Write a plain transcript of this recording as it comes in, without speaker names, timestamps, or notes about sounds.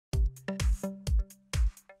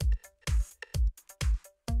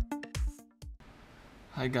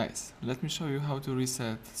Hi guys, let me show you how to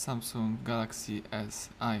reset Samsung Galaxy S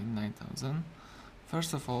i9000.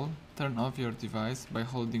 First of all, turn off your device by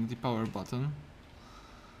holding the power button.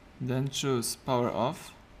 Then choose power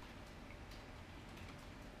off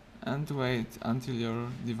and wait until your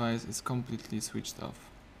device is completely switched off.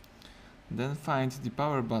 Then find the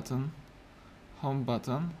power button, home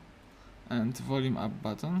button and volume up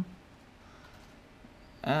button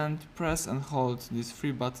and press and hold these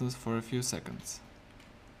three buttons for a few seconds.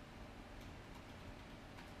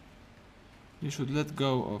 You should let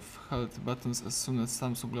go of held buttons as soon as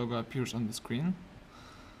Samsung logo appears on the screen.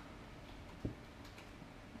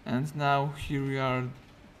 And now here we are,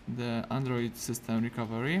 the Android system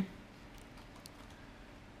recovery.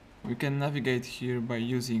 We can navigate here by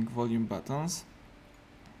using volume buttons.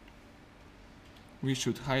 We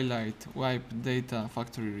should highlight wipe data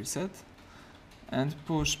factory reset and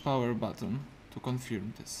push power button to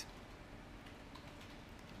confirm this.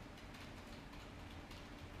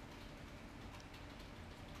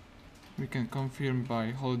 We can confirm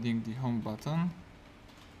by holding the home button.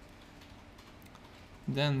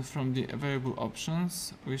 Then from the available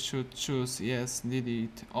options we should choose yes,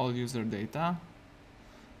 delete all user data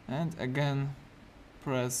and again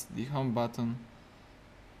press the home button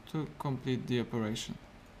to complete the operation.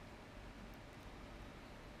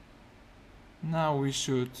 Now we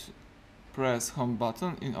should press home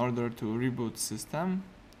button in order to reboot system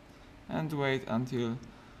and wait until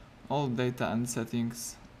all data and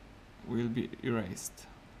settings will be erased.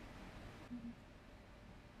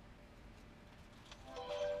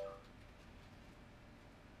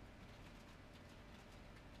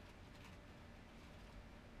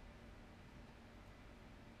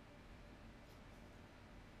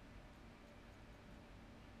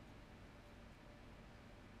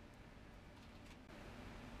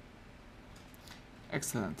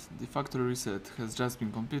 Excellent, the factory reset has just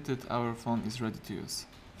been completed, our phone is ready to use.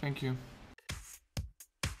 Thank you.